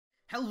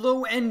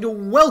Hello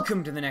and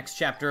welcome to the next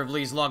chapter of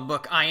Lee's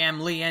Logbook. I am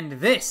Lee and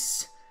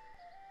this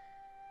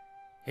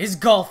is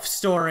Golf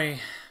Story.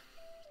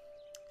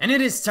 And it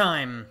is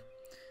time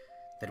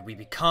that we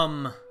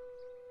become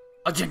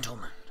a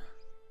gentleman.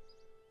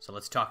 So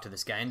let's talk to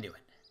this guy and do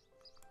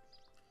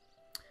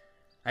it.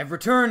 I've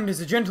returned as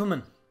a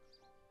gentleman.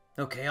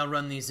 Okay, I'll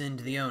run these in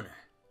to the owner.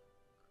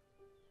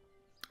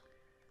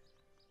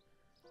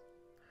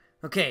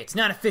 Okay, it's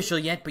not official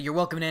yet, but you're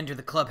welcome to enter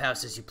the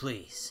clubhouse as you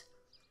please.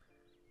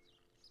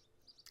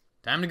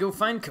 Time to go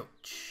find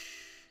Coach.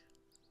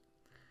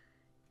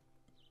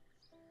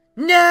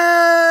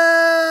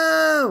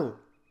 No!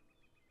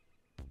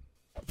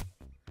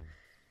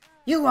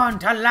 You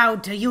aren't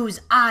allowed to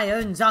use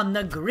irons on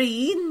the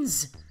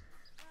greens.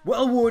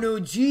 Well-worn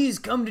OG's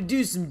come to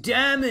do some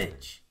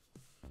damage.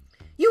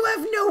 You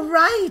have no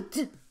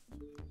right.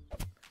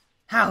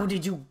 How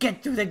did you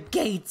get through the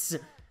gates?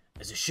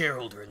 As a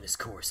shareholder in this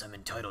course, I'm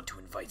entitled to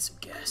invite some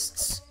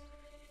guests.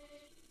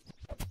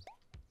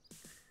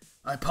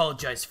 I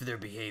apologize for their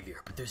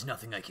behavior, but there's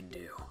nothing I can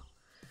do.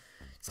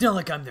 It's not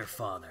like I'm their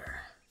father.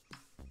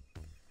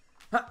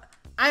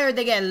 I heard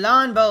they get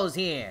lawn bowls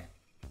here.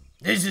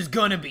 This is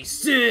gonna be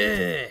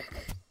sick!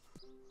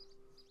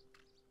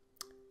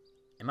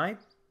 Am I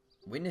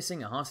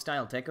witnessing a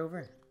hostile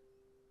takeover?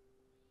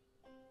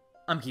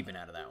 I'm keeping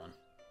out of that one.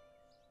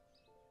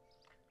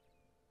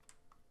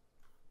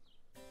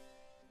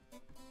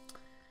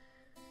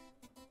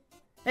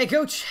 Hey,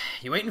 Coach,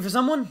 you waiting for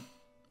someone?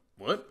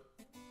 What?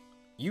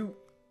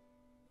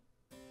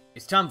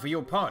 It's time for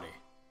your party.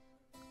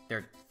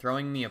 They're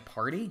throwing me a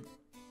party?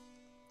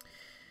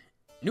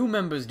 New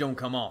members don't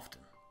come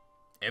often.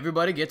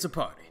 Everybody gets a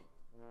party.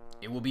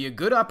 It will be a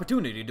good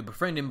opportunity to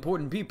befriend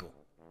important people.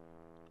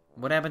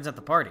 What happens at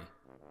the party?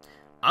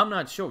 I'm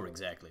not sure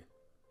exactly.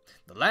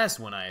 The last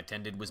one I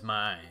attended was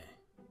Are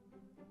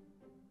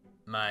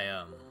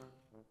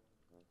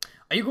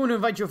you going to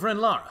invite your friend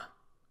Lara?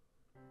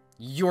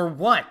 Your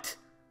what?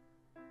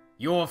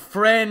 Your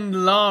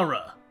friend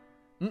Lara.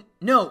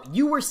 No,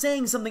 you were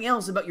saying something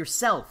else about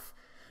yourself.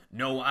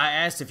 No, I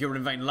asked if you were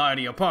inviting Lara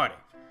to your party.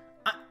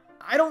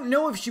 I don't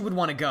know if she would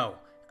want to go.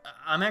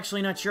 I'm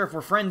actually not sure if we're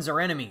friends or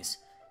enemies.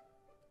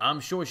 I'm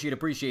sure she'd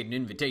appreciate an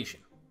invitation.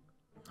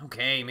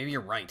 Okay, maybe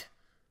you're right.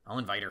 I'll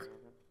invite her.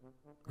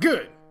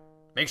 Good.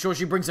 Make sure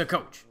she brings a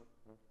coach.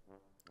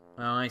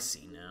 Oh, I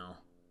see now.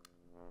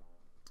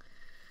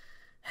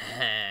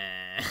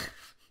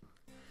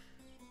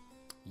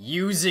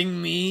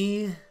 Using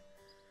me?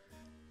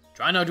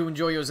 Try not to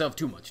enjoy yourself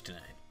too much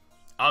tonight.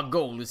 Our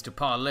goal is to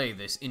parlay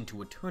this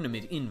into a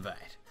tournament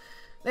invite.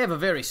 They have a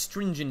very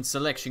stringent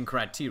selection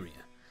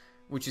criteria,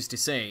 which is to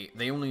say,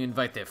 they only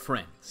invite their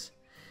friends.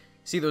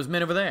 See those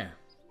men over there?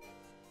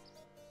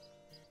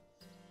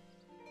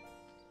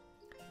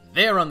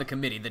 They're on the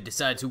committee that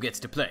decides who gets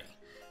to play,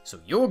 so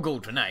your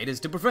goal tonight is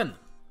to befriend them.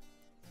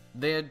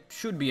 There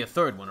should be a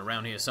third one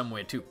around here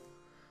somewhere too,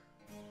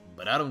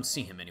 but I don't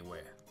see him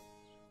anywhere.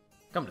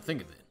 Come to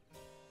think of it,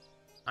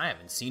 I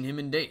haven't seen him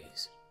in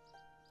days.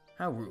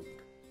 How rude.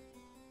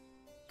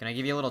 Can I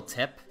give you a little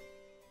tip?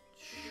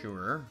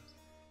 Sure.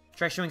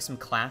 Try showing some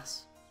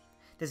class.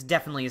 This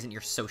definitely isn't your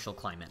social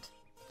climate.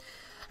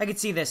 I could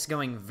see this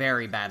going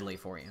very badly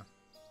for you.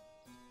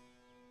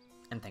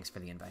 And thanks for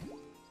the invite.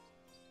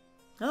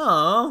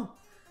 Oh.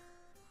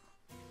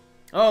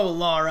 Oh,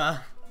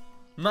 Laura.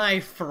 My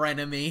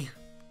frenemy.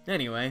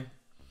 Anyway.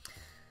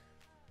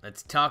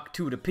 Let's talk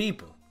to the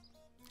people.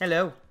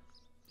 Hello.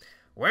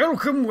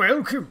 Welcome,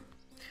 welcome.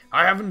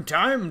 I haven't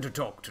time to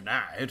talk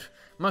tonight.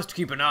 Must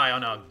keep an eye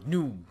on our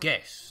new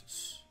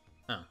guests.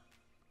 Oh.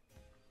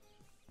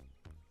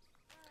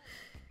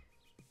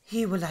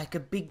 He were like a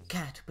big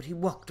cat, but he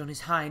walked on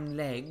his hind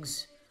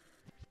legs.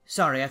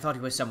 Sorry, I thought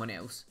he was someone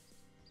else.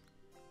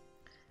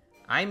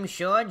 I'm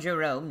sure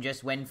Jerome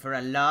just went for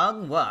a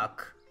long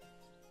walk.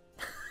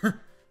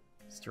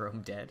 Is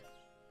Jerome dead?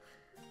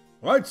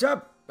 What's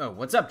up? Oh,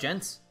 what's up,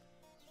 gents?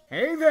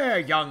 Hey there,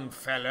 young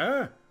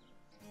fella.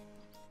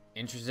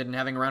 Interested in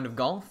having a round of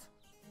golf?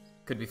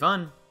 Could be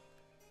fun.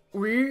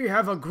 We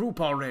have a group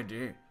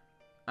already.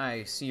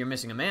 I see you're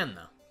missing a man,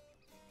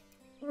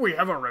 though. We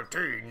have a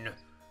routine.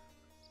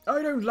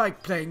 I don't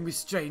like playing with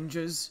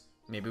strangers.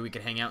 Maybe we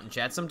could hang out and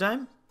chat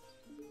sometime?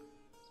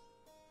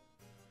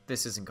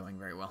 This isn't going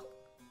very well.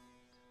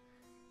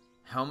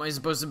 How am I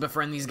supposed to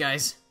befriend these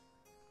guys?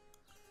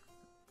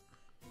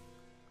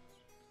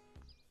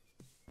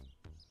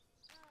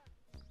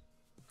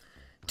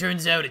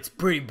 Turns out it's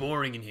pretty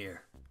boring in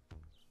here.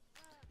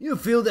 You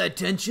feel that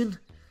tension?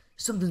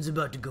 Something's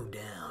about to go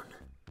down.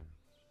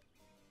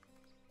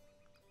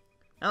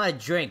 Oh, a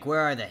drink,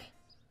 where are they?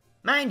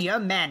 Mind your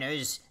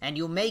manners, and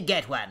you may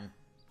get one.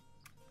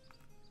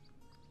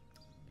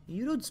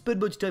 You don't spend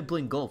much time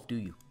playing golf, do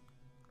you?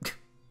 I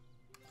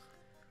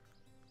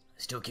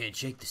still can't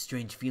shake the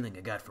strange feeling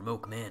I got from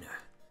Oak Manor.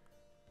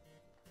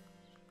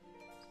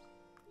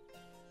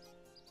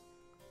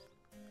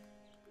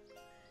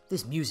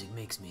 This music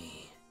makes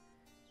me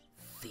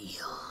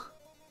feel.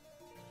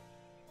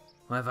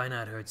 Why have I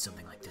not heard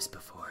something like this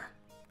before?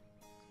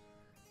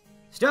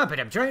 Stop it,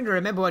 I'm trying to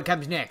remember what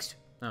comes next.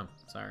 Oh,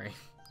 sorry.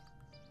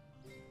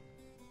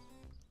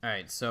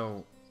 Alright,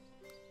 so...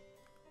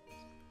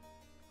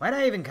 Why'd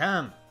I even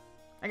come?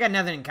 I got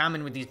nothing in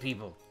common with these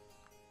people.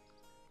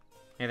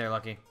 Hey there,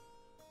 Lucky.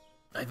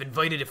 I've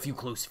invited a few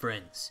close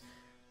friends.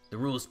 The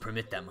rules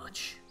permit that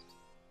much.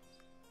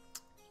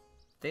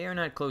 They are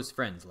not close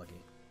friends,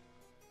 Lucky.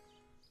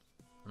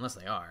 Unless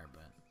they are,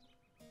 but...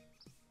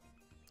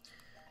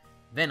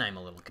 Then I'm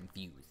a little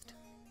confused.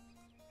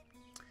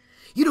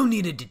 You don't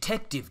need a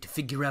detective to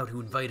figure out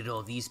who invited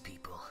all these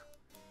people.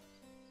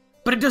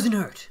 But it doesn't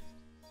hurt.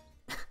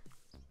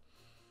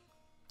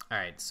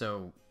 Alright,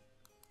 so...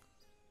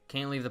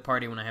 Can't leave the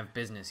party when I have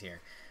business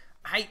here.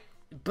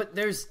 But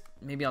there's...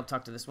 Maybe I'll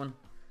talk to this one.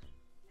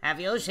 Have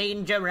you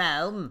seen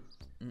Jerome?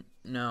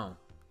 No.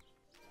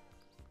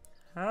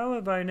 How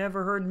have I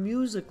never heard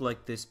music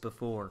like this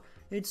before?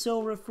 It's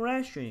so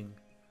refreshing.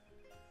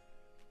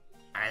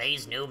 Are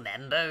these new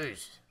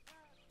members?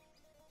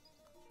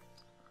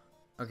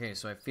 Okay,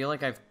 so I feel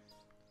like I've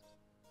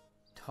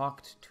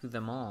talked to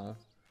them all.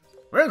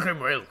 Welcome,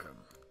 welcome.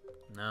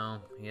 No,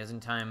 he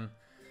hasn't time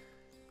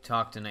to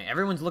talk tonight.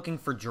 Everyone's looking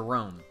for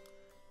Jerome.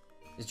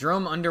 Is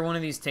Jerome under one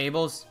of these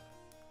tables?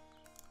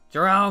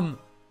 Jerome!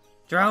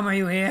 Jerome, are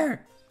you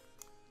here?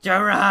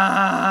 Jerome!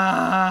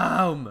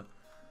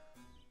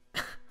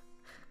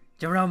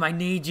 Jerome, I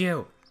need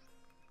you!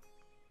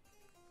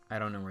 I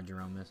don't know where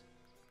Jerome is.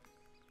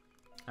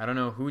 I don't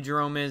know who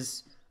Jerome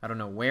is. I don't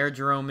know where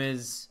Jerome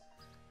is.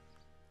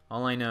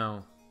 All I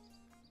know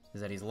is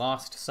that he's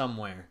lost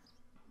somewhere,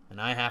 and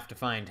I have to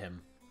find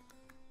him.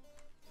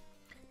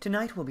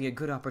 Tonight will be a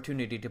good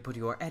opportunity to put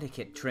your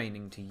etiquette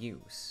training to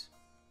use.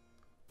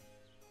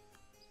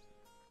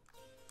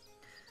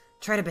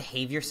 Try to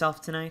behave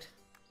yourself tonight.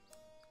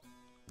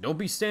 Don't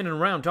be standing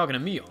around talking to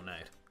me all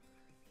night.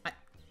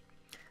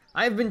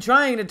 I've been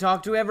trying to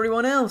talk to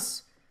everyone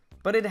else,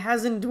 but it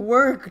hasn't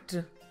worked.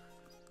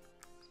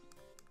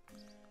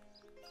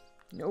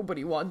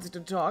 Nobody wants to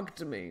talk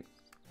to me.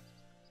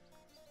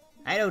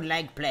 I don't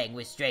like playing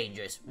with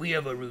strangers. We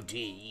have a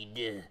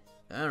routine.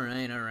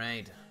 Alright,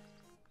 alright.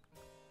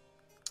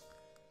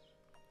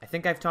 I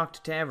think I've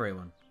talked to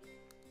everyone.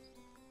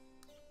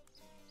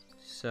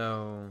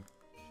 So...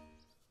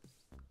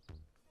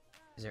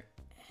 Is there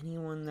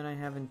anyone that I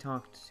haven't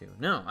talked to?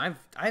 No,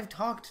 I've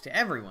talked to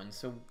everyone,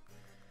 so...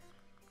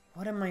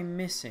 What am I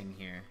missing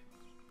here?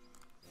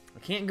 I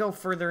can't go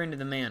further into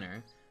the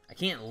manor. I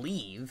can't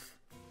leave.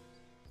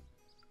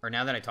 Or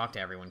now that I talked to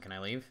everyone, can I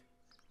leave?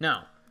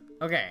 No.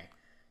 Okay.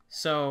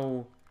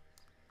 So...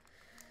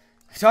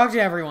 I've talked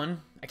to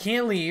everyone. I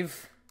can't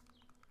leave.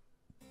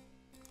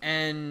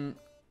 And...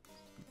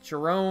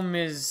 Jerome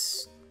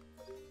is...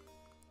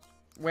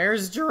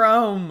 Where's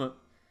Jerome?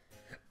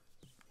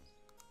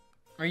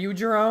 Are you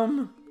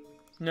Jerome?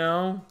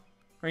 No.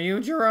 Are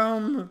you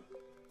Jerome?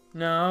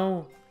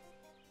 No.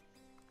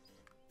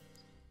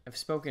 I've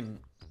spoken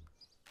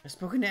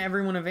to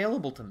everyone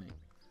available to me.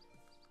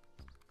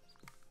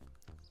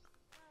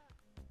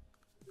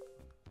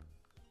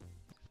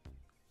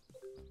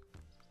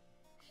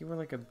 He were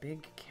like a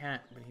big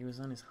cat, but he was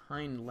on his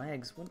hind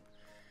legs. What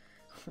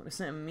does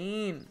that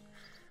mean?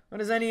 What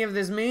does any of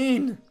this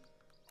mean?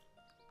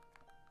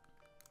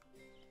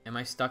 Am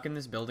I stuck in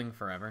this building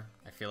forever?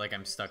 I feel like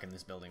I'm stuck in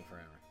this building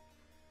forever.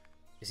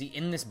 Is he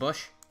in this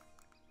bush?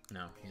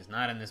 No, he's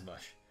not in this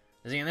bush.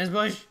 Is he in this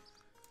bush?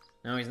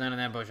 No, he's not in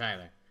that bush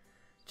either.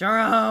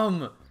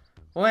 Jerome!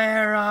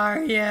 Where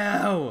are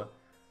you?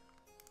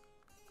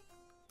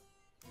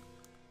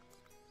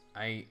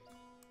 I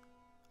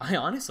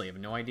honestly have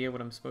no idea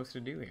what I'm supposed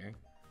to do here.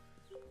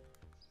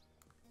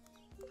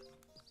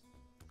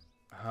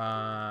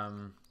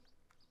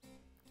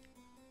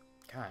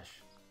 Gosh.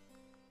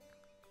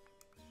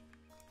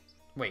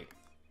 Wait.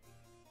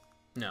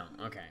 No,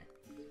 okay.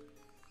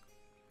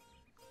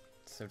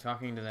 So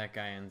talking to that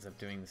guy ends up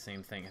doing the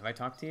same thing. Have I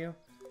talked to you?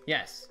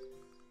 Yes.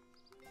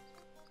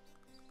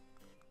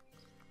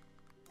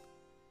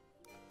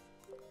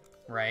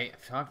 Right,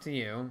 I've talked to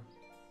you.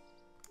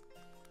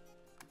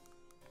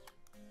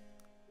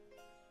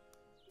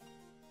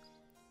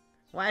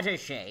 What a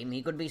shame.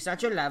 He could be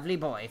such a lovely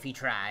boy if he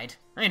tried.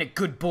 I ain't a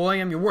good boy,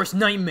 I'm your worst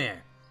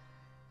nightmare.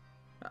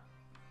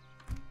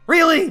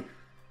 Really?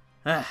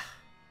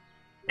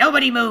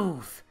 Nobody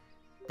move!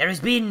 There has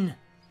been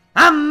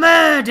a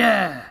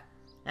murder!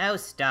 Oh,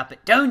 stop it.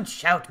 Don't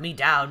shout me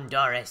down,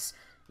 Doris.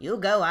 You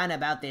go on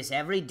about this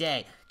every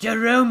day.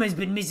 Jerome has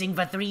been missing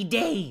for 3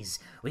 days.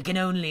 We can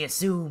only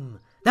assume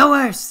the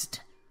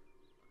worst.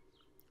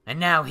 And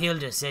now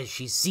Hilda says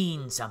she's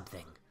seen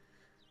something.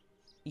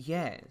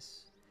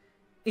 Yes.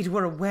 It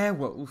were a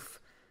werewolf.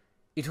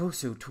 It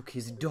also took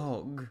his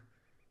dog.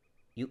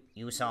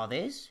 You saw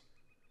this?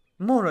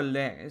 More or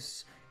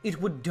less.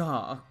 It were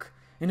dark,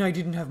 and I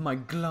didn't have my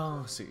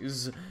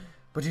glasses.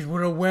 But it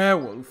were a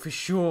werewolf for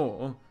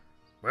sure.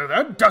 Well,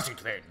 that does it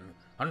then.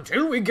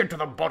 Until we get to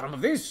the bottom of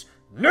this,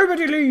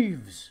 nobody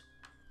leaves.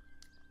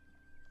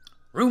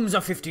 Rooms are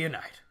 50 a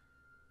night.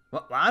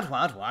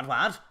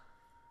 What?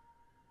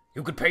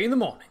 You could pay in the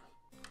morning.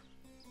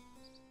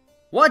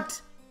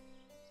 What?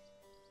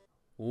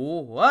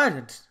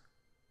 What?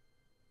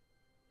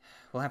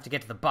 We'll have to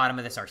get to the bottom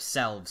of this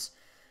ourselves.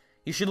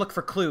 You should look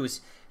for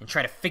clues and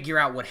try to figure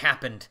out what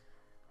happened.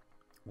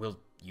 Will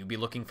you be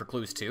looking for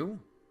clues too?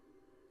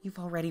 You've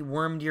already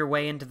wormed your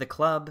way into the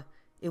club.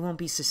 It won't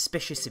be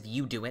suspicious if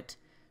you do it.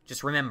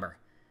 Just remember,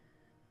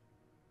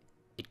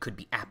 it could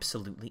be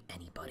absolutely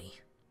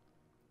anybody.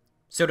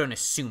 So don't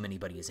assume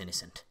anybody is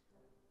innocent.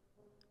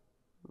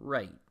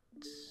 Right.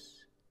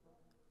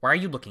 Why are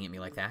you looking at me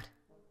like that?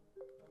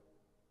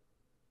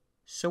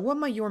 So what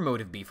might your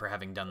motive be for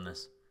having done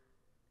this?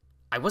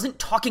 I wasn't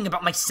talking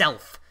about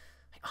myself.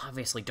 I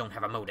obviously don't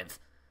have a motive.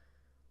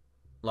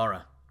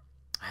 Laura,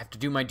 I have to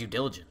do my due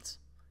diligence.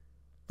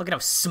 Look at how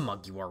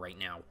smug you are right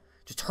now.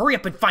 Just hurry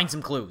up and find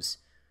some clues.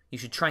 You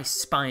should try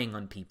spying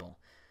on people.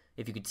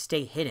 If you could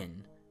stay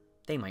hidden,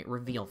 they might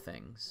reveal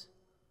things.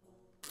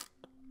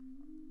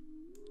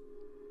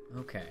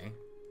 Okay.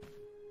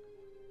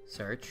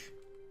 Search.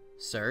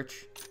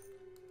 Search.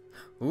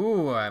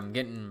 Ooh, I'm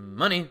getting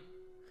money.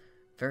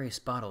 Various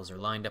bottles are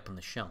lined up on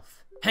the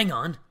shelf. Hang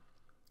on.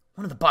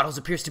 One of the bottles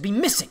appears to be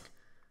missing.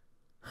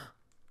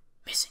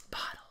 Missing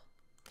bottle.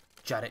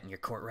 Jot it in your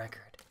court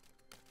record.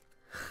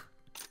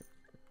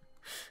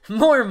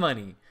 More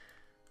money.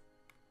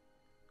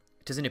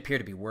 It doesn't appear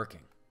to be working.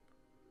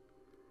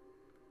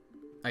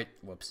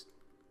 Whoops.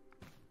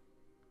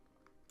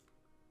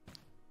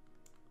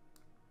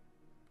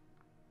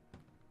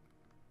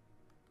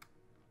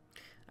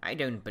 I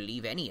don't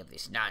believe any of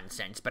this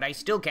nonsense, but I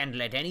still can't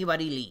let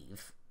anybody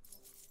leave.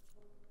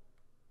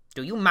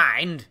 Do you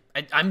mind?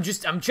 I'm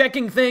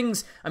checking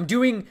things. I'm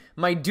doing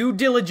my due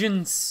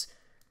diligence.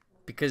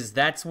 Because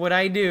that's what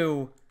I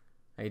do.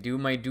 I do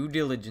my due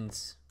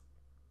diligence.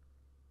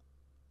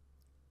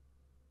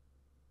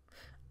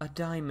 A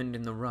diamond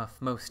in the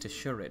rough, most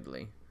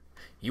assuredly.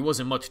 He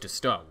wasn't much to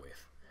start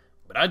with.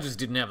 But I just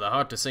didn't have the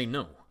heart to say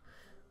no.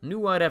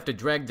 Knew I'd have to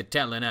drag the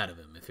talent out of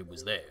him if it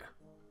was there.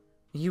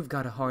 You've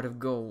got a heart of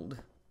gold.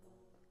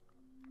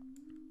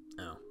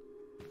 Oh.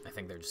 I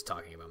think they're just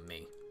talking about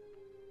me.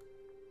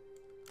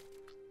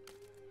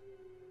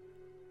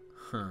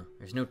 Huh.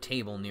 There's no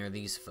table near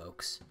these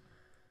folks.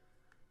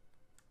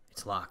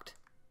 It's locked.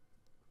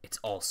 It's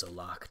also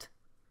locked.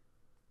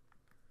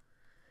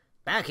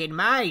 Back in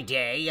my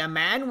day, a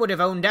man would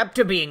have owned up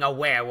to being a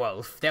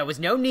werewolf. There was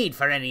no need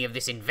for any of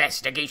this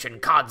investigation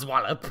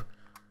codswallop.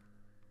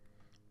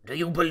 Do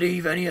you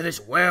believe any of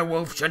this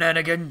werewolf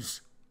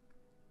shenanigans?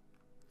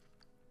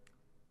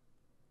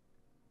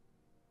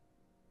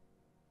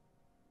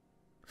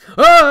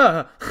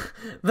 Ah!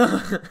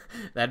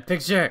 That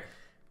picture.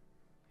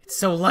 It's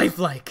so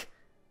lifelike.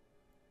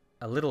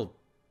 A little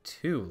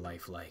too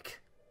lifelike.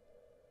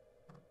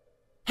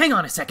 Hang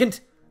on a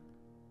second.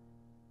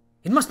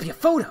 It must be a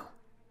photo.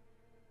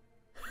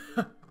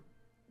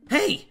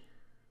 Hey!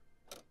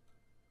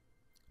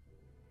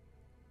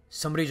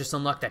 Somebody just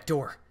unlocked that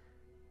door.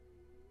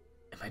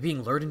 Am I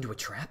being lured into a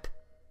trap?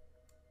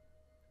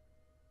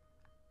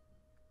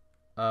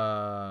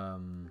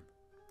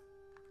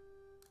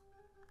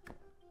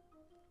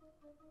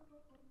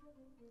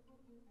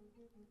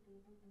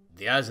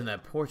 The eyes in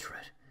that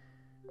portrait,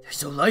 they're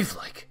so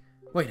lifelike.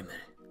 Wait a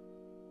minute.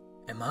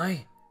 Am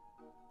I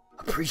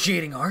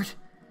appreciating art?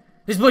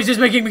 This place is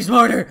making me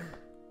smarter!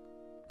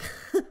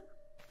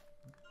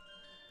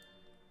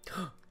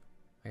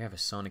 I have a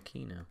sonic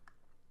key now.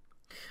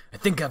 I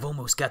think I've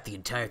almost got the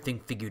entire thing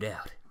figured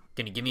out.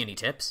 Can you give me any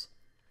tips?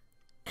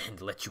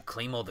 And let you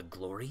claim all the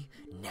glory?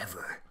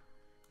 Never.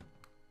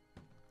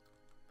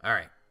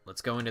 Alright,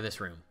 let's go into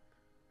this room.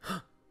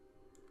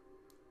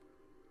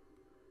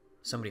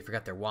 Somebody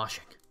forgot their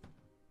washing.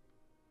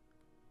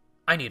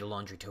 I need a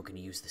laundry token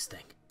to use this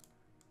thing.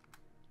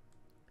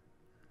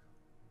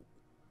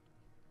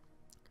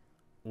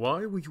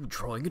 Why were you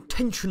drawing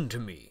attention to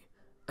me?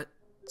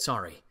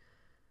 Sorry.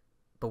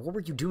 But what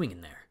were you doing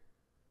in there?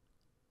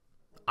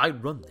 I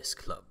run this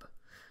club.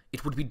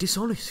 It would be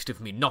dishonest of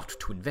me not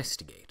to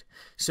investigate.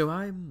 So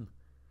I'm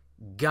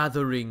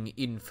gathering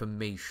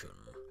information.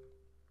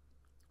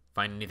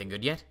 Find anything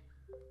good yet?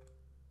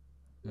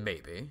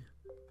 Maybe.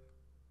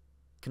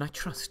 Can I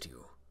trust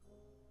you?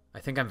 I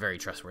think I'm very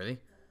trustworthy.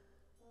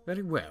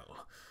 Very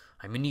well.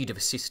 I'm in need of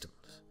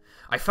assistance.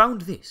 I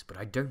found this, but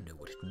I don't know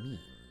what it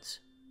means.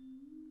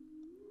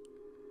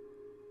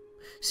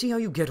 See how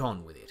you get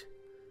on with it.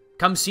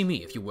 Come see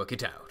me if you work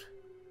it out.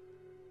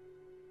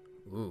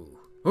 Ooh.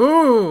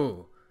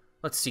 Ooh!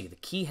 Let's see, the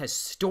key has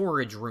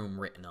storage room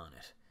written on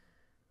it.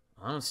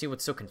 I don't see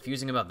what's so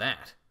confusing about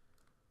that.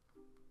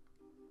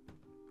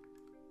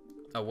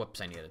 Oh,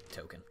 whoops, I need a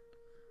token.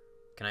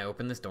 Can I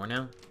open this door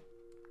now?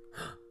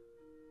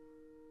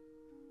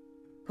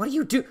 What do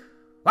you do?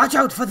 Watch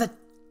out for the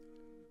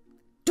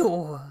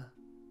door.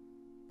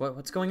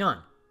 What's going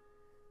on?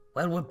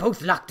 Well, we're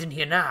both locked in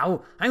here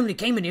now. I only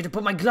came in here to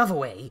put my glove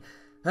away.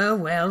 Oh,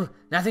 well,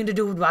 nothing to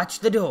do but watch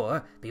the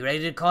door. Be ready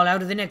to call out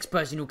to the next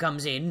person who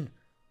comes in.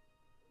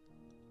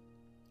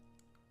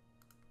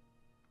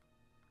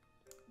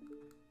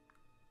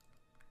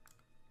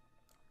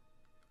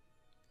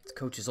 It's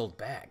Coach's old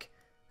bag.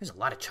 There's a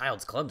lot of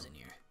child's clubs in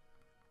here.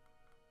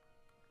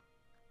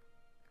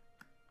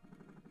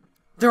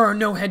 There are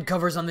no head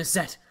covers on this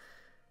set.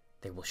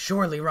 They will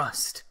surely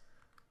rust.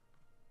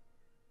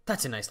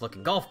 That's a nice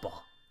looking golf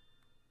ball.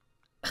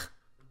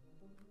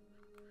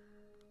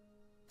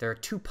 There are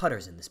 2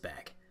 putters in this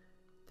bag.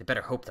 They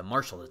better hope the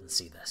marshal doesn't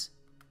see this.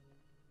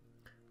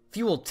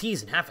 Few old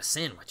teas and half a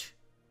sandwich.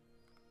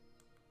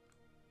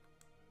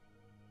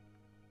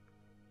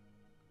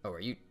 Oh, are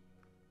you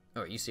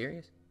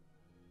serious?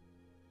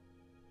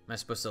 Am I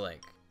supposed to,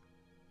 like,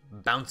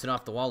 bounce it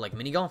off the wall like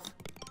mini golf?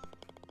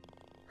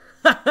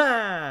 Ha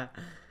ha!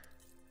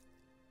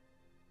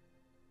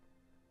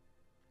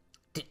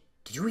 Did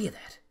you hear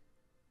that?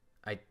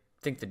 I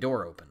think the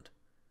door opened.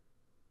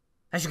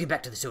 I should get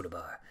back to the soda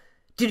bar.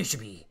 Dinner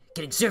should be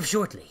getting served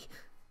shortly.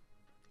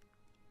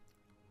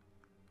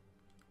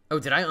 Oh,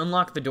 did I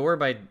unlock the door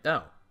by...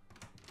 Oh.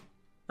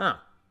 Oh.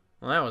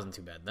 Well, that wasn't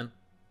too bad, then.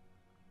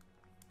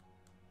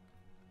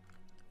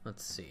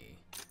 Let's see.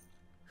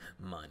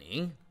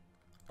 Money.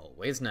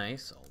 Always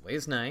nice.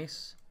 Always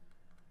nice.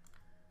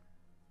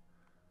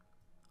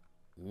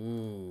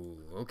 Ooh,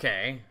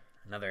 okay.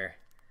 Another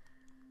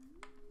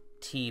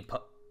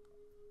teapot.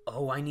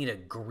 Oh, I need a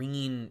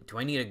green... Do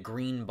I need a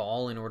green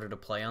ball in order to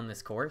play on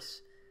this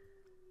course?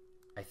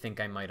 I think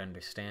I might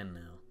understand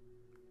now.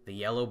 The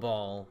yellow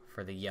ball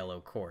for the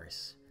yellow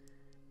course.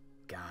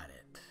 Got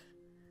it.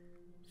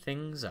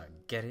 Things are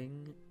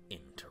getting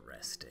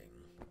interesting.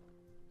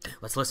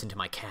 Let's listen to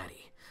my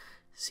caddy.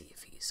 See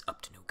if he's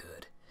up to no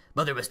good.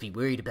 Mother must be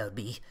worried about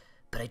me,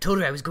 but I told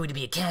her I was going to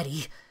be a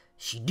caddy.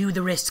 She knew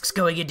the risks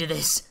going into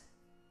this.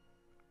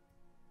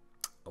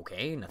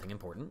 Okay, nothing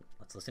important.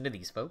 Let's listen to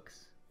these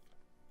folks.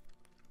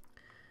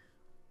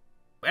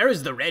 Where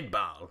is the red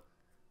ball?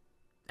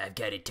 I've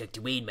got it tucked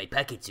away in my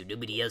pocket so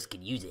nobody else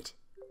can use it.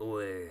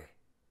 Or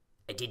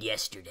I did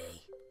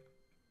yesterday.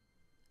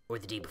 Or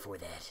the day before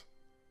that.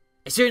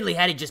 I certainly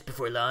had it just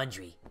before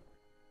laundry.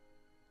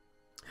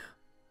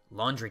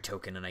 Laundry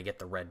token and I get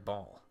the red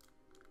ball.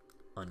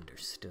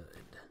 Understood.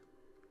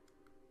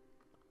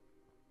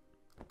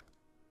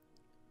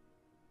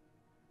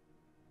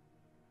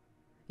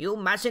 You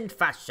mustn't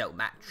fuss so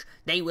much.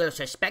 They will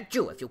suspect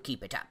you if you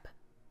keep it up.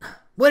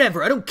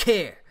 Whatever, I don't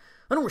care.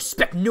 I don't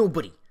respect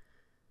nobody.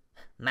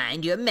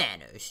 Mind your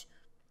manners.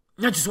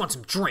 I just want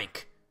some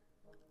drink.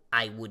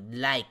 I would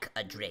like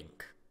a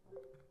drink.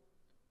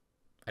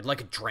 I'd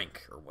like a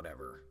drink, or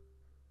whatever.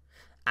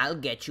 I'll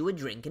get you a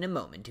drink in a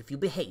moment if you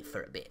behave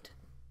for a bit.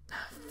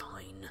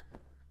 Fine.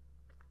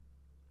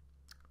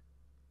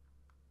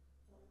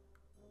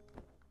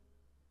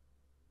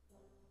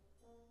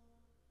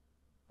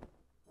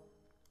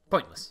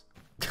 Pointless.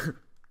 Let's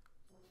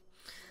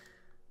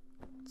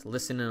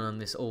listen in on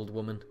this old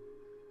woman.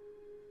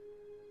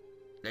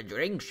 The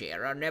drinks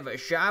here are never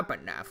sharp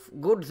enough.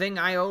 Good thing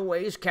I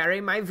always carry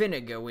my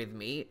vinegar with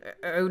me.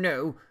 Oh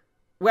no.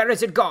 Where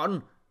has it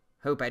gone?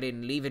 Hope I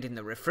didn't leave it in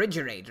the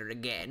refrigerator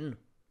again.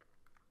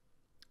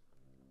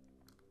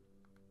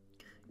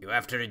 You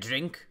after a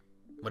drink?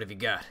 What have you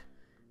got?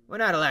 We're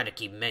not allowed to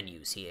keep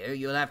menus here.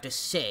 You'll have to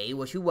say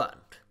what you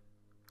want.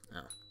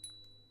 Oh.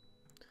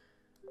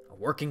 A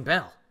working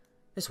bell.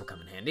 This will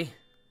come in handy.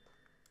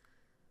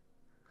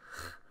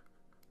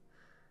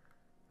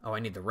 Oh, I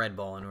need the red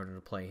ball in order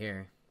to play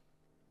here.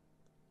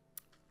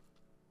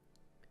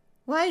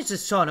 Why is the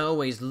sauna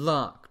always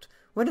locked?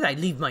 Where did I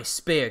leave my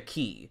spare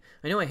key?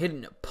 I know I hid it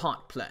in a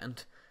pot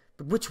plant,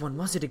 but which one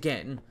was it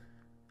again?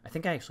 I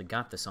think I actually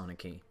got the sauna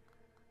key.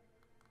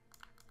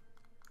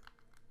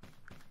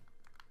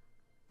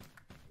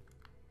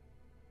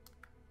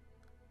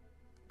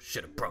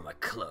 Should have brought my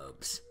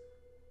clubs.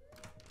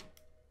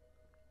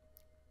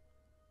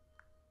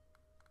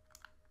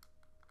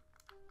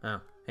 Oh,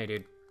 hey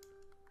dude.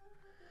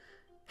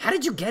 How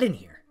did you get in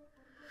here?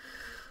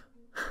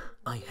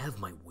 I have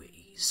my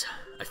ways.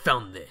 I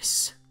found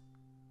this.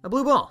 A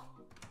blue ball.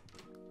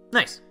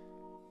 Nice.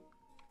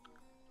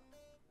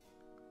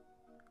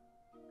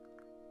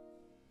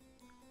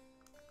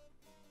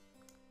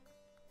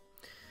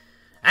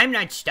 I'm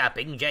not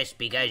stopping just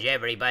because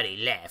everybody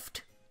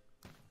left.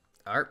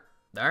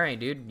 Alright,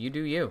 dude. You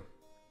do you.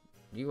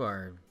 You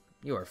are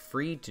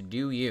free to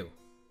do you.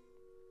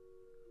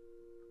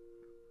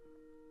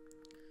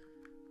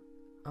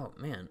 Oh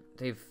man,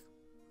 they've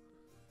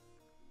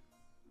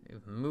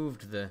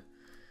moved the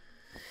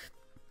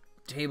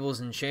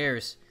tables and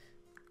chairs.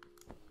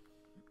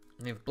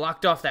 They've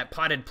blocked off that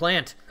potted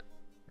plant.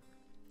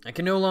 I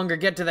can no longer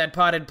get to that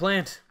potted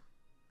plant.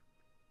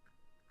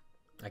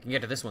 I can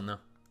get to this one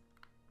though.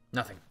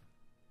 Nothing.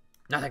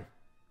 Nothing.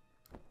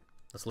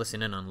 Let's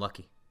listen in on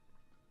Lucky.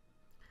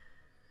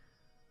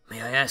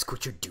 May I ask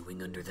what you're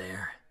doing under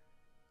there?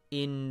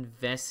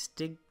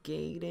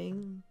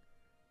 Investigating?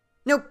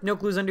 Nope, no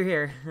clues under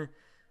here.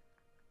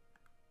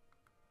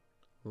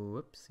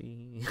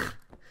 Whoopsie.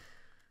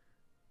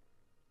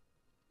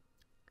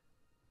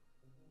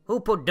 Who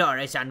put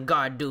Doris on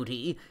guard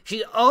duty?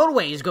 She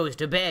always goes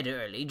to bed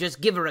early. Just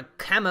give her a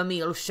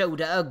chamomile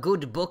soda, a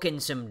good book,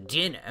 and some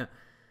dinner.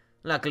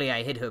 Luckily,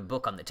 I hid her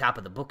book on the top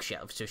of the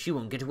bookshelf, so she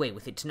won't get away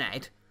with it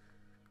tonight.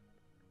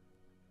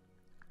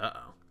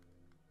 Uh-oh.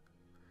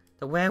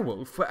 The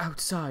werewolf were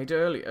outside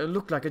earlier.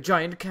 Looked like a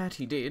giant cat,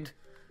 he did.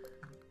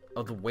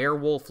 Oh, the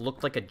werewolf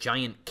looked like a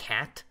giant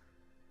cat?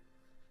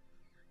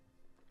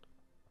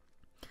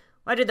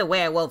 What did the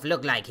werewolf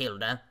look like,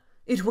 Hilda?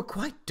 It were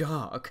quite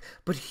dark,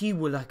 but he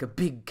were like a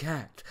big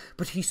cat.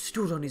 But he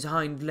stood on his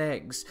hind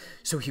legs,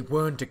 so he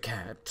weren't a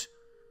cat.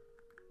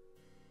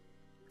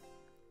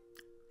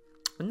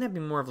 Wouldn't that be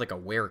more of like a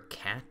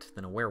were-cat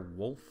than a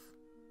werewolf?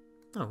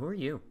 Oh, who are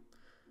you?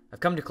 I've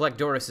come to collect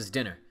Doris's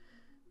dinner.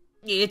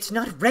 It's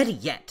not ready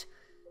yet.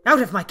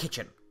 Out of my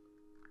kitchen.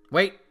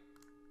 Wait.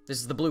 This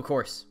is the blue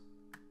course.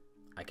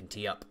 I can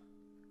tee up.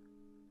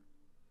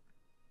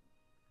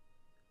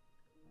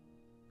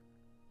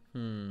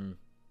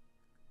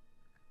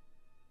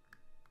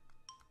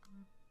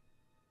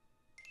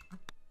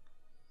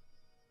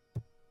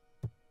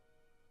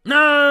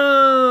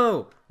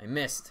 No! I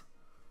missed.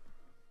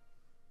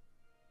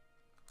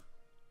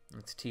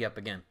 Let's tee up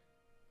again.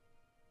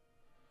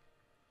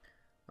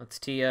 Let's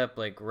tee up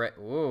like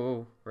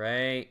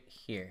right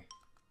here.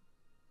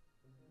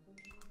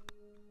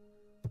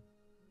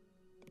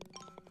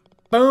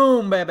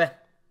 Boom, baby.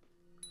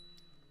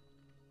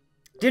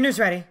 Dinner's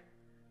ready.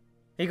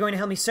 Are you going to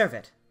help me serve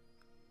it?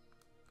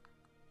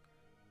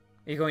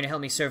 Are you going to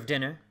help me serve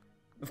dinner?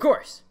 Of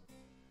course.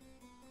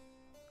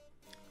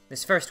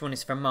 This first one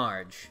is for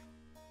Marge.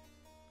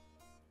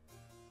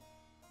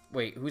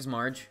 Wait, who's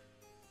Marge?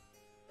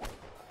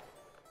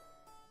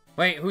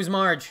 Wait, who's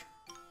Marge?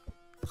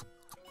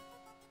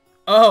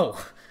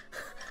 Oh!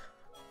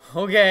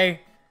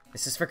 Okay.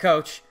 This is for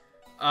Coach.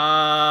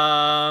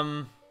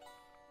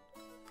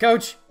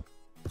 Coach!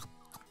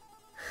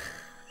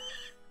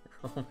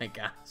 Oh my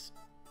gosh.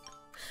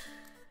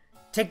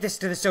 Take this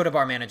to the soda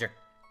bar manager.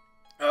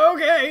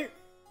 Okay.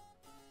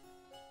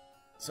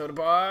 Soda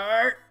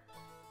bar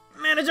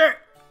manager.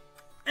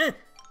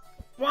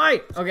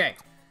 Why? Okay.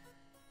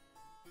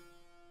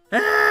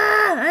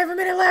 I have a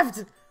minute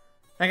left.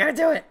 I gotta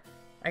do it.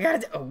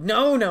 Oh,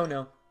 no, no,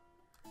 no.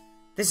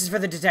 This is for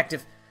the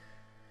detective.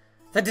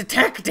 The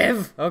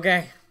detective!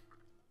 Okay.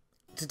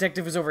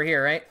 Detective is over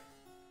here, right?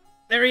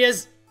 There he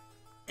is.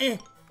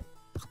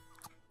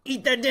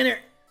 Eat that dinner.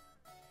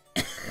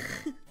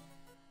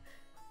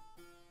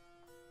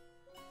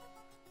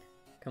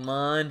 Come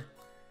on.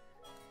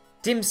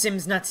 Dim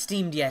Sim's not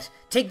steamed yet.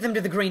 Take them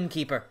to the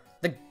greenkeeper.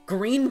 The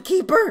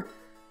greenkeeper?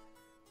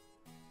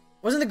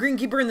 Wasn't the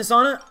greenkeeper in the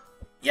sauna?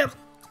 Yep.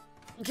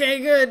 Okay,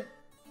 good.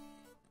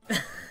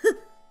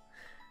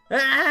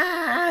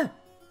 Ah!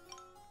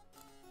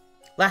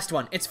 Last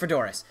one. It's for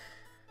Doris.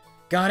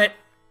 Got it.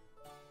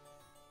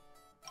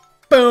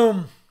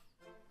 Boom.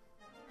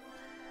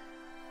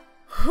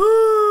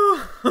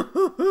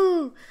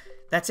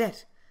 That's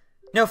it.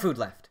 No food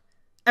left.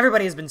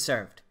 Everybody has been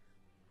served.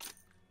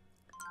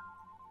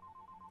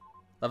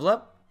 Level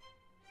up?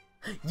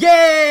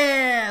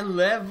 Yeah!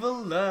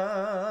 Level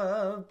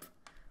up.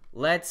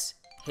 Let's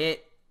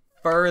hit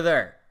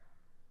further.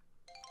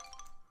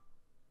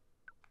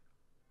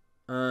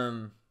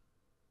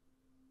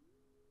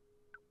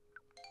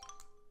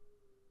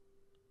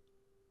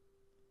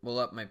 We'll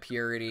up my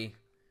purity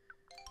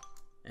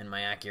and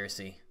my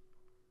accuracy.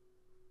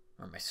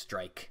 Or my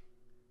strike.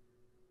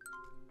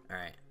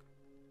 Alright.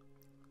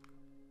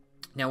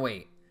 Now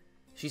wait.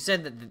 She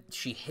said that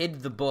she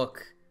hid the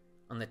book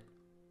on the...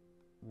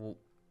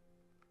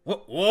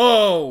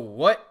 Whoa!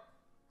 What?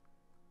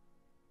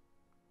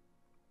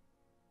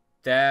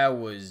 That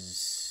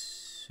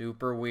was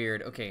super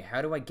weird. Okay,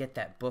 how do I get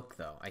that book,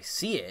 though? I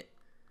see it.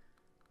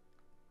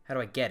 How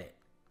do I get it?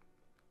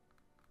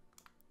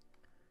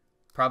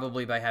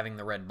 Probably by having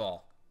the red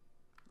ball.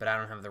 But I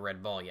don't have the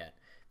red ball yet.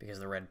 Because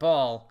the red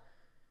ball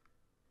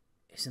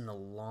is in the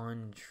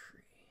laundry.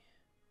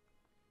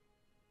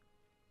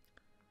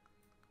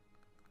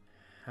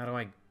 How do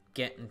I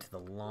get into the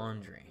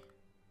laundry?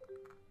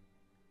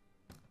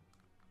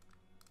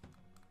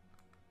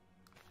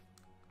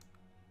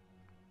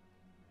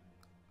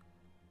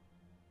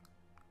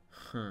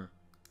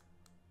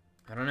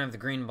 I don't have the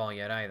green ball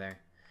yet either.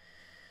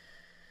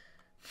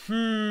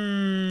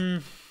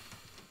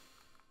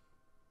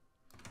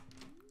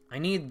 I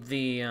need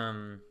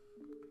the,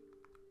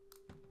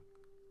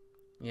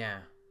 yeah.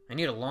 I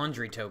need a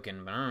laundry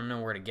token, but I don't know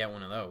where to get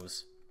one of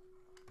those.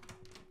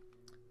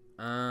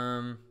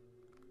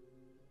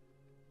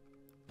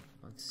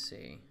 Let's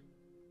see.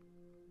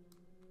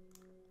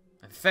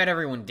 I fed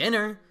everyone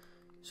dinner,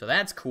 so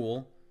that's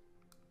cool.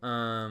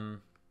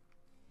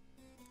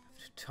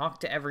 Talk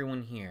to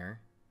everyone here.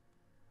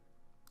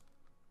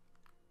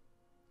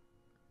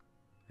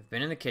 I've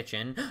been in the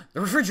kitchen.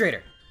 The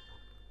refrigerator!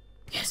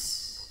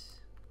 Yes!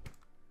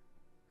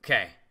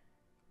 Okay.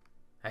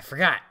 I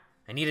forgot.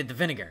 I needed the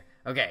vinegar.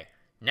 Okay.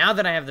 Now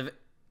that I have the...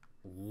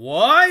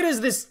 Why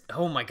does this...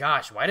 Oh my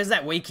gosh. Why does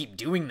that way keep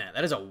doing that?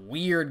 That is a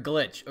weird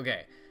glitch.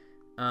 Okay.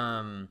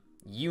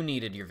 You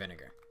needed your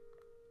vinegar.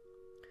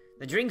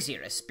 The drinks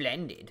here are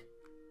splendid.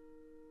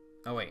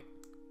 Oh, wait.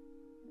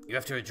 You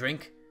after a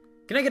drink?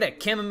 Can I get a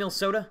chamomile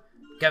soda?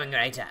 Coming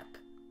right up.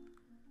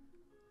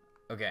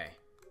 Okay.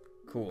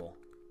 Cool.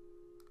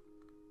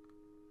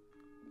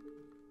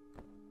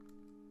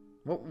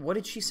 What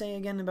did she say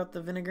again about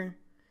the vinegar?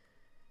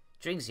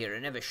 Drinks here are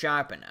never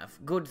sharp enough.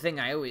 Good thing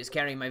I always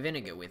carry my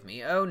vinegar with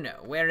me. Oh no,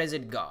 where has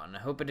it gone? I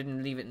hope I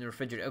didn't leave it in the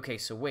refrigerator. Okay,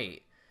 so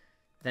wait.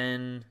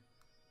 Then,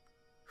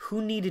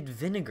 who needed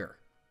vinegar?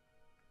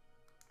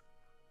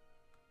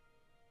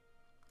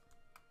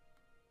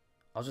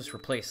 I'll just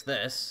replace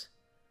this.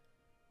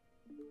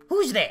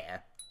 Who's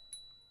there?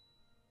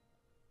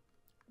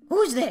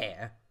 Who's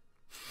there?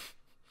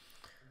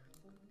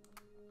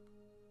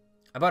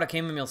 I bought a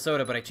chamomile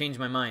soda, but I changed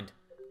my mind.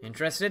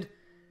 Interested?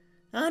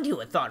 Aren't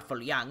you a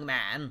thoughtful young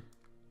man?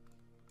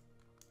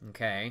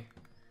 Okay.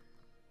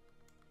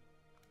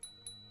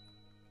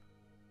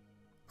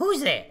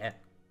 Who's there?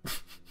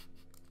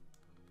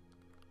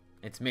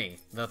 It's me,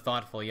 the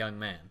thoughtful young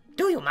man.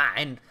 Do you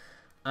mind?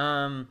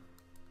 I'll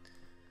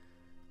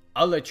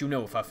let you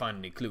know if I find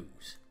any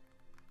clues.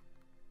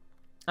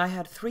 I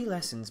had 3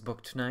 lessons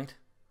booked tonight.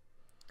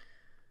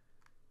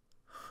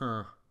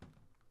 Huh.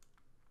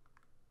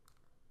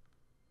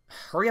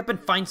 Hurry up and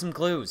find some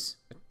clues.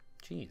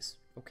 Jeez.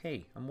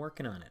 Okay, I'm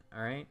working on it,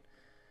 alright?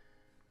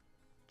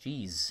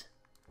 Jeez.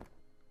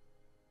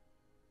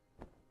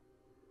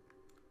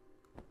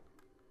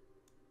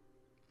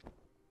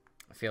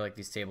 I feel like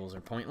these tables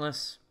are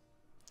pointless.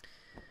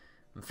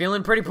 I'm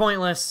feeling pretty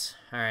pointless.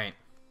 Alright.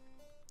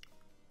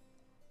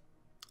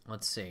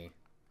 Let's see.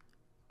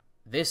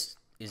 This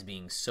is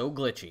being so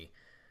glitchy.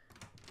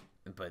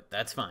 But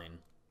that's fine.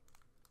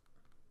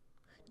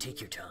 Take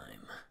your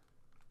time.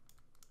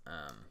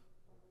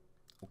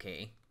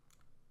 Okay.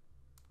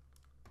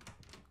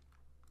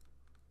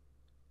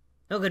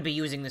 Who could be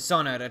using the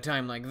sauna at a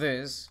time like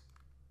this?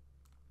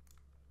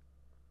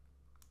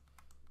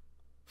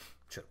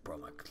 Should have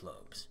brought my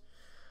clubs.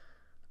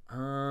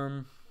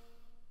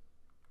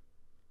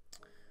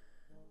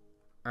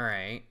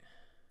 Alright.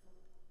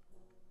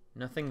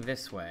 Nothing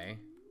this way.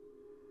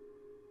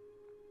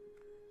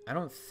 I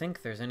don't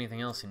think there's anything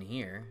else in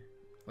here.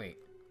 Wait.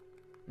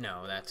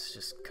 No, that's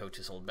just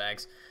Coach's old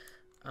bags.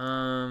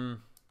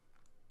 Dang,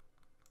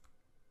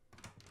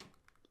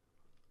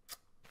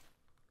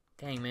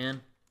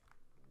 man.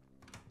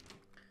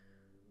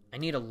 I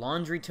need a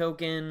laundry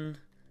token,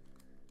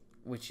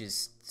 which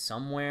is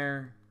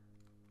somewhere.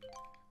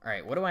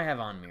 Alright, what do I have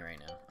on me right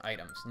now?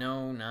 Items.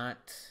 No,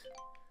 not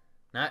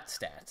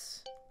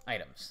stats.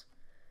 Items.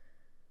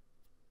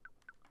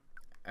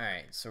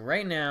 Alright, so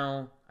right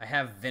now, I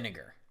have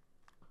vinegar.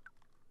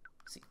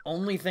 It's the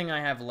only thing I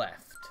have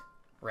left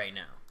right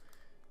now.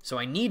 So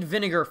I need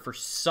vinegar for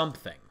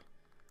something.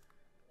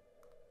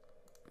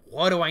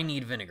 What do I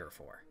need vinegar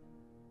for?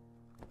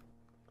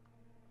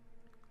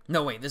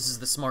 No, wait, this is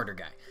the smarter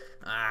guy.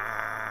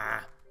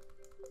 Ah.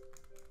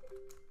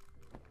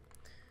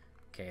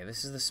 Okay,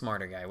 this is the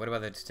smarter guy. What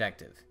about the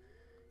detective?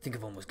 I think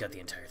I've almost got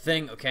the entire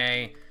thing.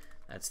 Okay,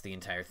 that's the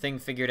entire thing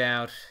figured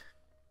out.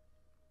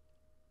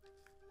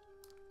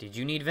 Did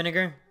you need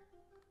vinegar?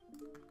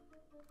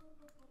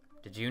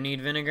 Did you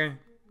need vinegar?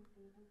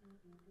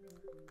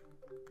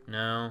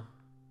 No.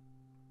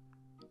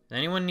 Does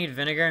anyone need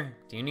vinegar?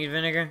 Do you need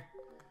vinegar?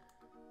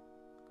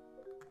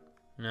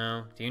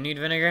 No. Do you need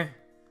vinegar?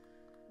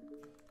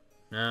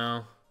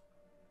 No.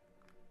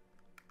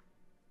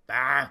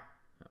 Ah!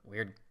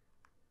 Weird.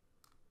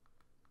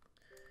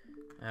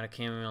 Out of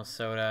chamomile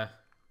soda.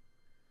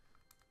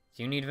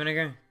 Do you need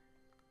vinegar?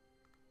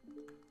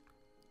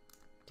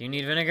 Do you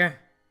need vinegar?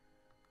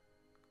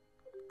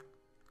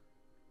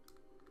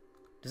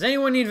 Does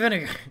anyone need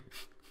vinegar?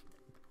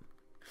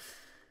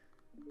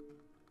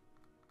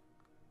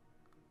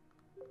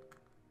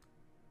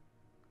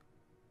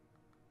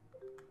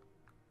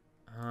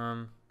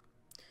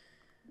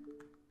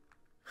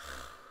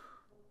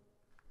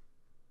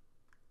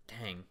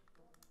 Dang.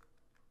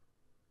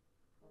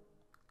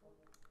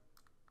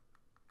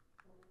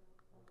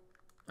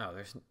 Oh,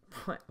 there's...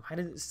 What? Why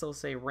does it still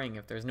say ring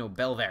if there's no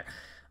bell there?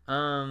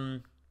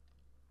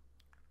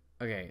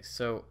 Okay,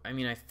 so, I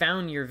mean, I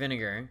found your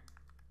vinegar.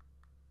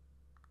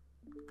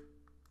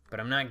 But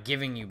I'm not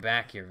giving you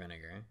back your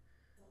vinegar.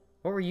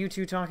 What were you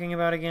two talking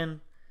about again?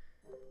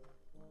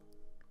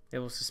 They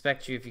will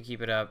suspect you if you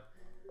keep it up.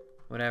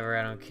 Whatever,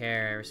 I don't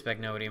care. I respect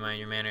nobody, mind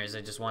your manners.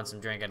 I just want some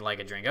drink. I'd like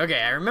a drink.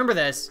 Okay, I remember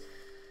this.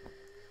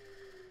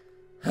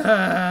 Did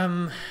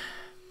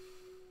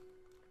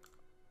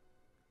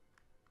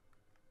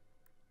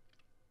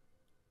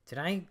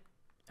I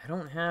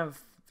don't have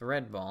the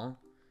red ball.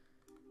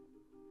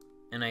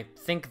 And I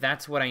think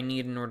that's what I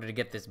need in order to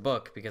get this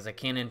book, because I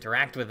can't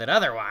interact with it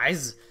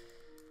otherwise.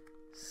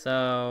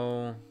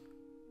 So...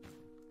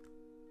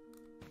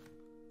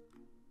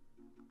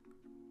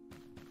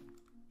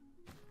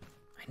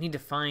 I need to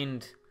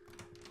find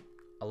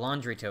a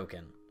laundry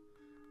token.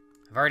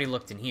 I've already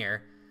looked in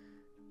here.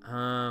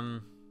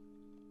 Have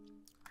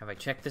I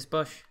checked this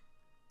bush?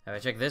 Have I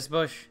checked this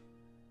bush?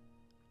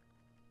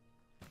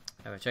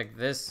 Have I checked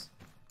this?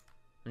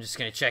 I'm just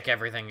gonna check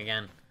everything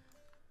again.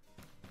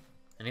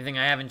 Anything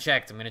I haven't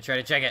checked, I'm gonna try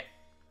to check it.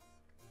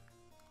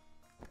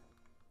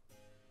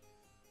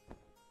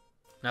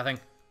 Nothing.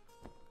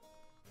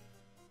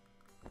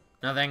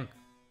 Nothing.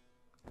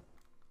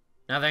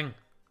 Nothing.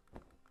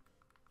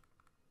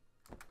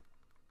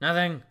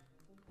 Nothing.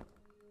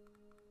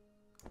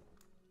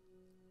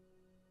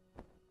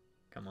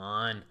 Come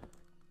on.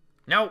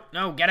 No,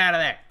 no, get out of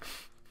there.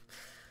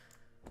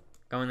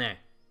 Go in there.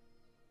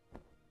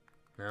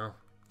 No.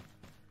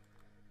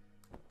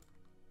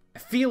 I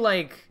feel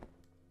like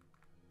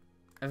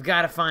I've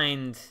got to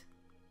find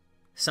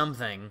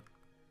something.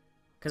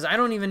 Because I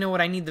don't even know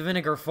what I need the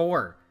vinegar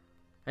for.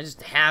 I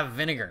just have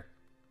vinegar.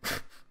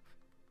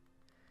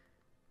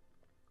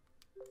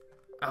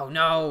 Oh,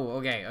 no.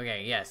 Okay,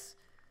 okay, yes.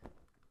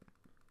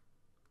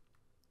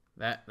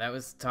 That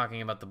was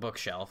talking about the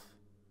bookshelf.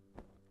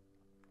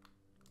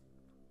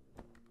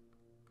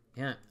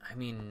 Yeah, I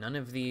mean, none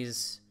of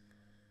these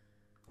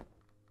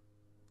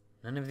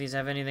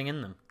have anything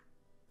in them.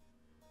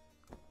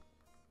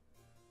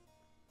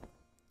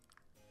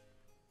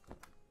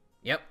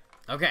 Yep,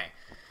 okay.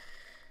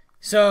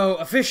 So,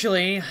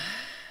 officially,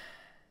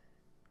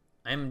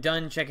 I'm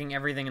done checking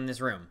everything in this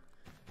room.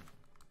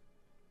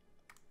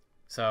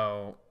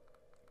 So,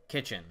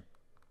 kitchen.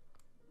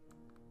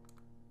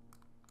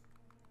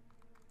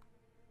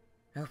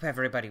 I hope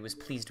everybody was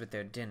pleased with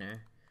their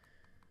dinner.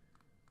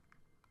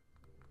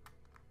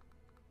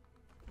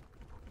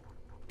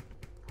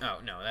 Oh,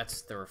 no,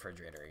 that's the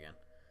refrigerator again.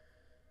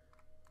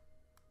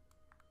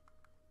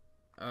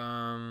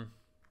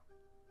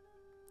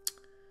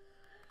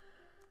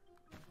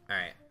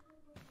 Alright.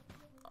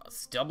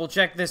 Let's double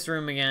check this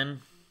room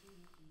again.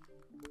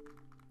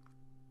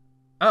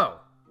 Oh.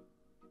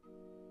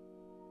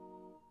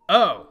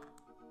 Oh.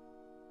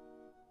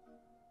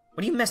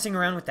 What are you messing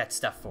around with that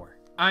stuff for?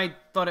 I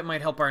thought it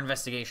might help our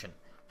investigation.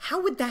 How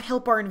would that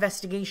help our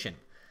investigation?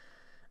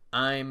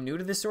 I'm new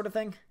to this sort of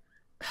thing.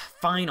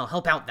 Fine, I'll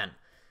help out then.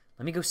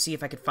 Let me go see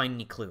if I could find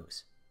any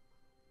clues.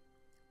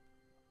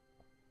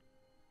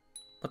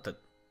 What the?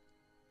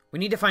 We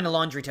need to find a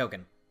laundry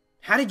token.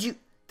 How did you...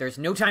 There's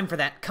no time for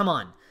that. Come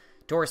on.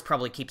 Doris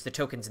probably keeps the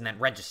tokens in that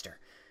register.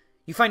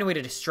 You find a way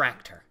to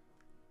distract her.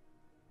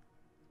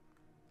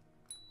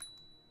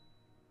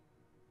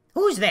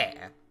 Who's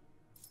there?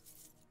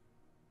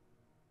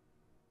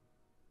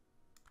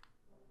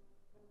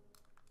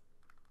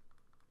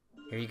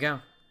 Here you go.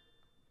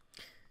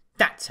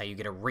 That's how you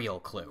get a real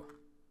clue.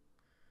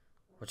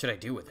 What should I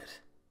do with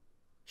it?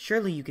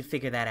 Surely you could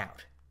figure that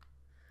out.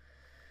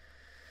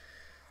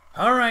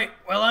 Alright,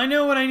 well, I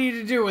know what I need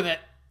to do with it.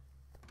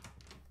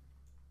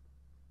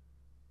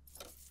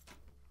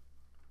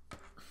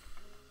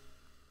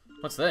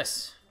 What's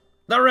this?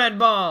 The red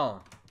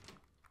ball!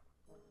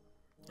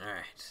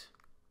 Alright.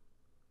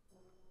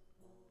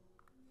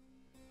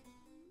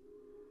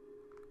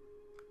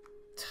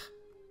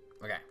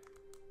 Okay.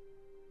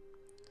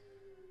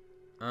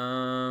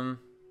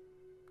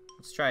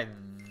 Let's try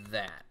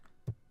that.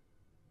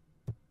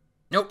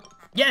 Nope.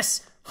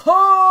 Yes!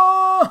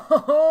 Ho! Ho!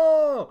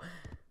 Ho!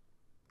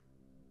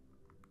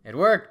 It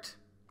worked.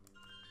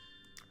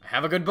 I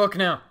have a good book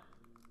now.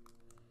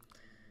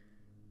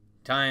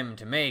 Time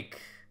to make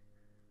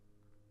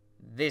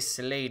this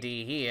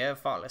lady here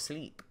fall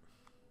asleep.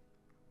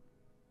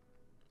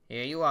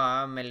 Here you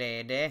are, my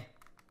lady.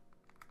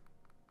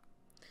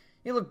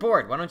 You look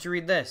bored. Why don't you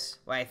read this?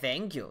 Why,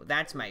 thank you.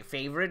 That's my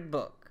favorite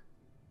book.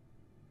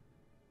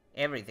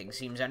 Everything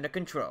seems under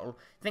control.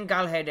 Think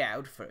I'll head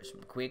out for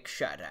some quick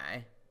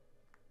shut-eye.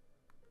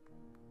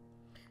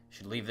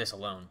 Should leave this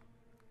alone.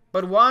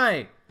 But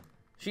why?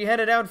 She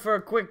headed out for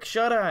a quick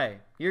shut-eye.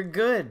 You're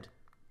good.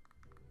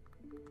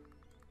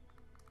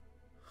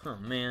 Oh,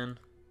 man.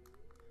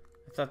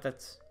 I thought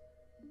that's...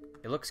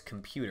 It looks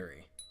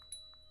computery.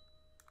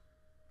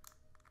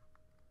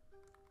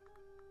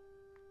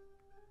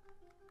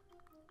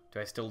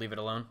 Do I still leave it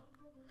alone?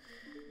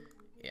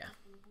 Yeah.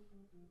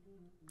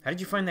 How did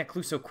you find that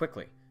clue so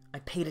quickly? I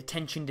paid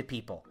attention to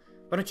people.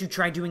 Why don't you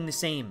try doing the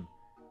same?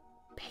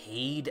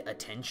 Paid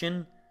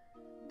attention?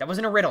 That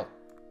wasn't a riddle.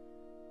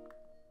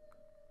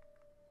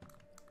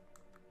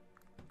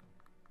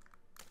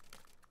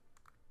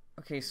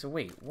 Okay, so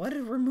wait. What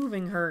did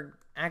removing her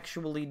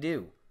actually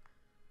do?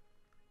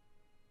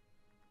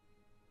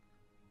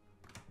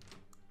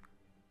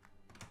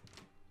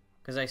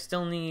 Because I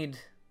still need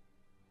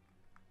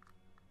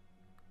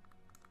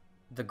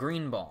the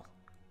green ball.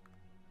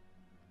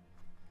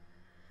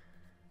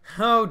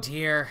 Oh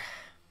dear.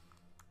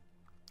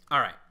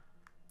 Alright.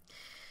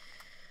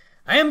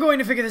 I am going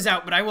to figure this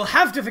out, but I will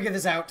have to figure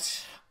this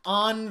out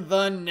on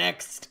the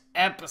next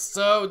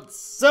episode.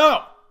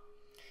 So,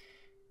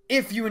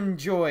 if you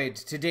enjoyed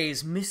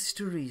today's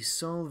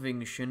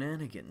mystery-solving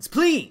shenanigans,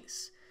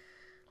 please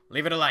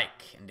leave it a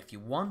like. And if you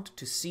want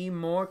to see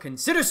more,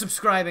 consider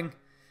subscribing.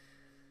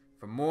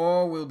 For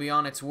more will be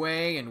on its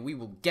way, and we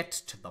will get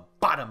to the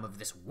bottom of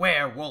this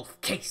werewolf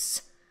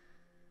case.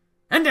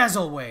 And as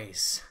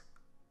always,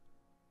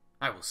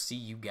 I will see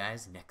you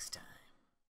guys next time.